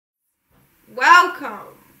welcome.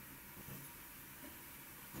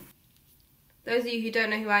 Those of you who don't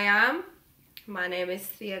know who I am, my name is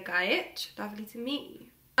Thea Gajic. Lovely to meet you.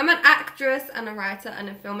 I'm an actress and a writer and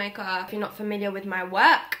a filmmaker. If you're not familiar with my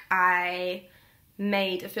work, I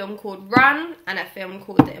made a film called Run and a film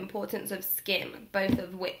called The Importance of Skin, both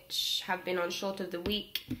of which have been on Short of the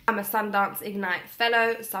Week. I'm a Sundance Ignite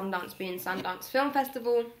Fellow, Sundance being Sundance Film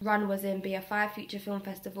Festival. Run was in BFI Future Film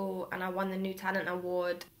Festival and I won the New Talent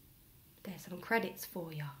Award. There's some credits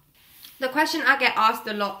for ya. The question I get asked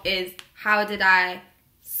a lot is, how did I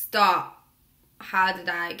start? How did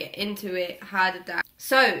I get into it?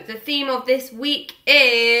 So, the theme of this week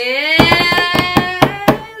is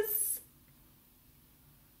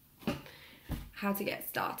how to get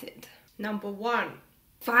started. Number 1,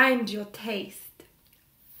 find your taste.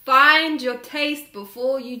 Find your taste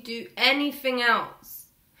before you do anything else.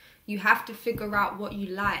 You have to figure out what you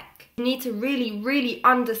like. You need to really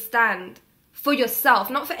understand for yourself,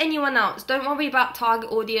 not for anyone else. Don't worry about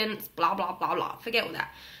target audience, blah, blah, blah, blah. Forget all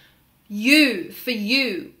that. You, for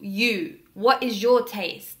you. What is your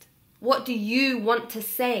taste? What do you want to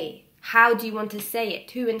say? How do you want to say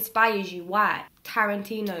it? Who inspires you? Why?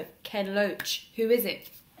 Tarantino, Ken Loach. Who is it?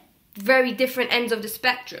 Very different ends of the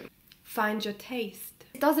spectrum. Find your taste.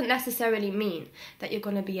 It doesn't necessarily mean that you're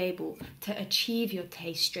going to be able to achieve your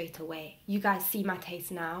taste straight away. You guys see my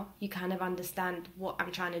taste now. You kind of understand what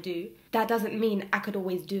I'm trying to do. That doesn't mean I could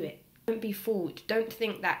always do it. Don't be fooled. Don't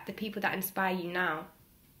think that the people that inspire you now,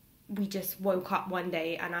 we just woke up one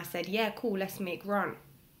day and I said, yeah, cool, let's make Run.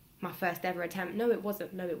 My first ever attempt. No, it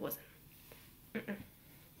wasn't.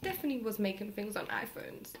 Definitely was making things on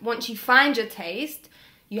iPhones. Once you find your taste,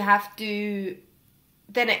 you have to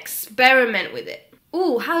then experiment with it.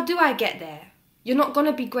 Ooh, how do I get there? You're not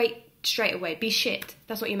gonna be great straight away. Be shit.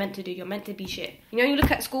 That's what you're meant to do. You're meant to be shit. You know, you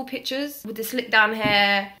look at school pictures with the slick down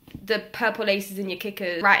hair, the purple laces in your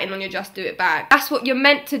kickers, writing on your Just Do It bag. That's what you're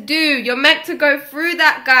meant to do. You're meant to go through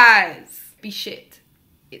that, guys. Be shit.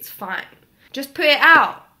 It's fine. Just put it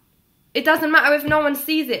out. It doesn't matter if no one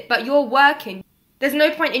sees it, but you're working. There's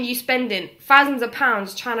no point in you spending thousands of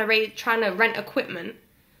pounds trying to rent equipment.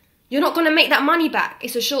 You're not going to make that money back.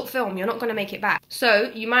 It's a short film. You're not going to make it back. So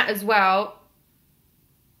you might as well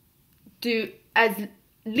do as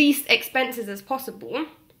least expenses as possible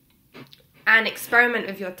and experiment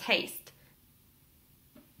with your taste.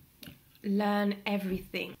 Learn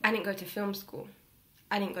everything. I didn't go to film school.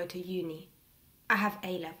 I didn't go to uni. I have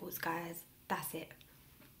A-levels, guys. That's it.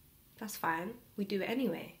 That's fine. We do it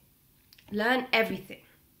anyway. Learn everything,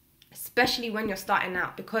 especially when you're starting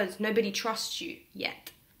out, because nobody trusts you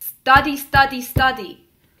yet. Study.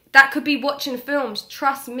 That could be watching films.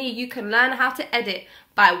 Trust me, you can learn how to edit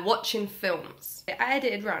by watching films. I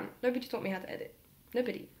edited Run. Nobody taught me how to edit.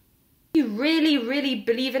 Nobody. If you really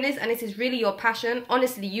believe in this and this is really your passion,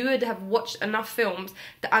 honestly, you would have watched enough films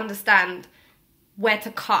to understand where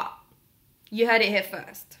to cut. You heard it here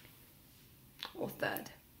first. Or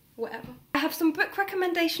third. Whatever. I have some book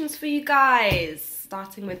recommendations for you guys.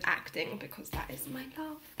 Starting with acting, because that is my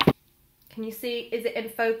love. Can you see? Is it in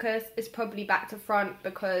focus? It's probably back to front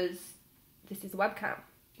because this is a webcam.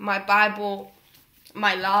 My Bible,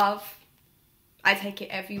 my love. I take it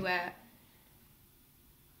everywhere.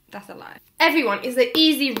 That's a lie. Everyone is an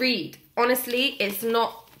easy read. Honestly, it's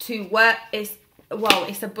not too it's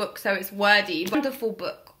a book, so it's wordy. Wonderful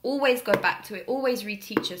book. Always go back to it. Always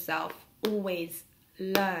reteach yourself. Always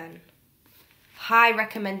learn. High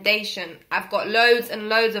recommendation. I've got loads and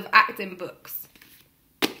loads of acting books.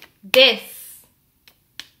 This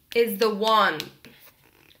is the one.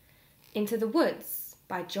 Into the Woods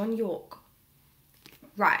by Yorke.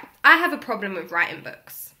 Right, I have a problem with writing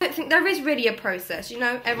books. I don't think there is really a process, you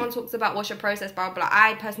know? Everyone talks about what's your process, blah, blah, blah.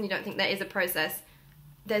 I personally don't think there is a process.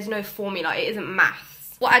 There's no formula, it isn't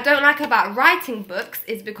maths. What I don't like about writing books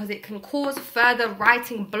is because it can cause further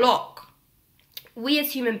writing block. We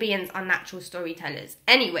as human beings are natural storytellers.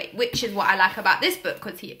 Anyway, which is what I like about this book,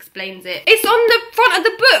 because he explains it. It's on the front of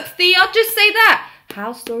the book, Thea, I'll just say that.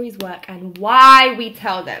 How stories work and why we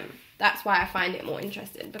tell them. That's why I find it more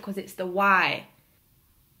interesting, because it's the why.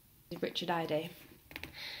 Richard Ayoade.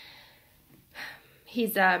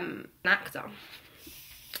 He's an actor.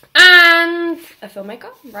 And a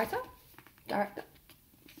filmmaker, writer, director.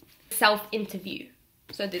 Self-interview.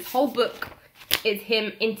 So this whole book is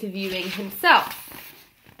him interviewing himself.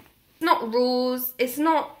 It's not rules, it's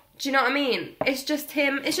not, do you know what I mean? It's just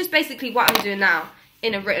him, it's just basically what I'm doing now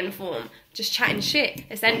in a written form. Just chatting shit,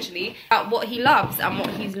 essentially, about what he loves and what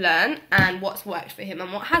he's learned and what's worked for him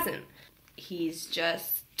and what hasn't. He's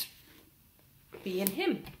just being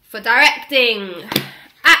him. For directing,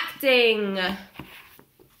 acting,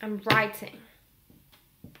 and writing,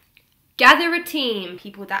 Gather a team,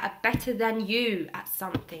 people that are better than you at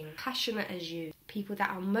something, passionate as you, people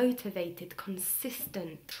that are motivated,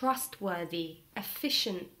 consistent, trustworthy,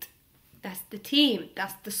 efficient. That's the team,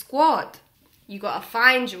 that's the squad. You gotta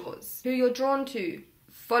find yours, who you're drawn to.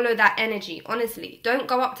 Follow that energy, honestly. Don't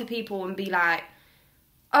go up to people and be like,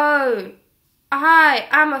 oh, hi,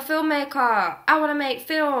 I'm a filmmaker, I wanna make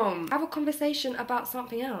film. Have a conversation about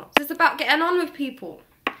something else. It's about getting on with people.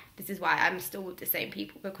 This is why I'm still with the same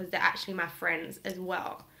people, because they're actually my friends as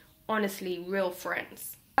well. Honestly, real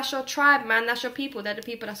friends. That's your tribe, man. That's your people. They're the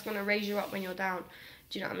people that's going to raise you up when you're down.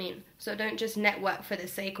 Do you know what I mean? So don't just network for the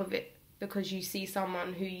sake of it because you see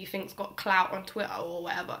someone who you think's got clout on Twitter or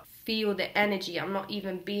whatever. Feel the energy. I'm not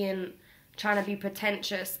even trying to be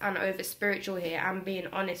pretentious and over spiritual here. I'm being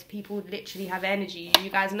honest. People literally have energy.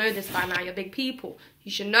 You guys know this by now. You're big people.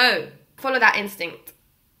 You should know. Follow that instinct.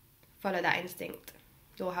 Follow that instinct.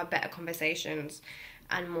 You'll have better conversations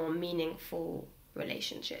and more meaningful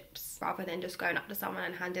relationships rather than just going up to someone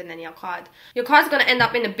and handing them your card. Your card's gonna end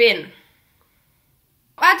up in a bin.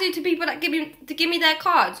 What I do to people that give me their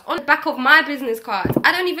cards on the back of my business cards,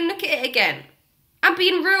 I don't even look at it again. I'm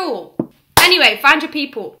being real. Anyway, find your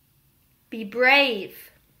people. Be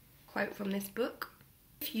brave. Quote from this book.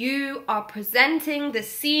 If you are presenting the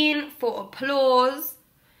scene for applause,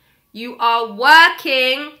 you are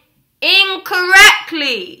working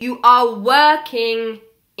incorrectly. You are working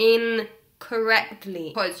incorrectly,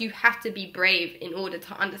 because you have to be brave in order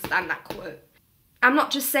to understand that quote. I'm not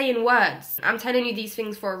just saying words. I'm telling you these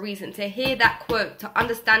things for a reason. To hear that quote, to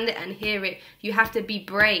understand it and hear it, you have to be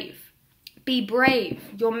brave. Be brave.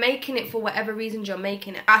 You're making it for whatever reasons you're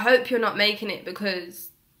making it. I hope you're not making it because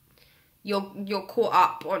you're caught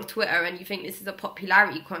up on Twitter and you think this is a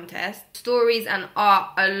popularity contest. Stories and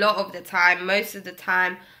art, a lot of the time, most of the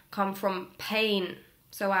time, come from pain.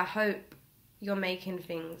 So I hope you're making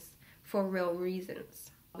things for real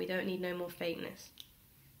reasons. We don't need no more fakeness.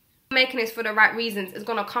 Making this for the right reasons is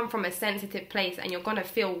going to come from a sensitive place, and you're going to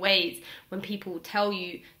feel ways when people tell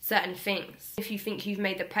you certain things. If you think you've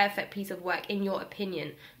made the perfect piece of work in your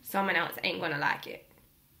opinion, someone else ain't going to like it.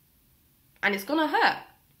 And it's going to hurt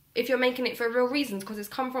if you're making it for real reasons because it's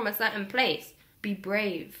come from a certain place. Be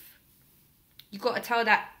brave. You got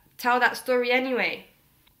to tell that story anyway.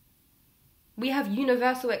 We have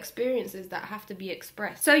universal experiences that have to be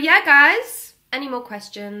expressed. So yeah, guys, any more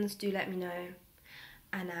questions, do let me know.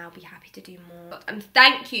 And I'll be happy to do more. And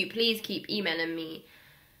thank you. Please keep emailing me.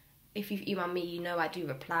 If you've emailed me, you know I do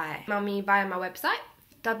reply. Email me via my website,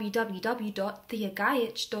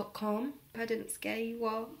 www.theagajic.com. I didn't scare you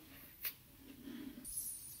off.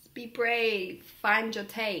 Be brave. Find your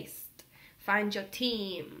taste. Find your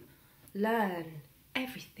team. Learn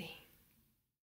everything.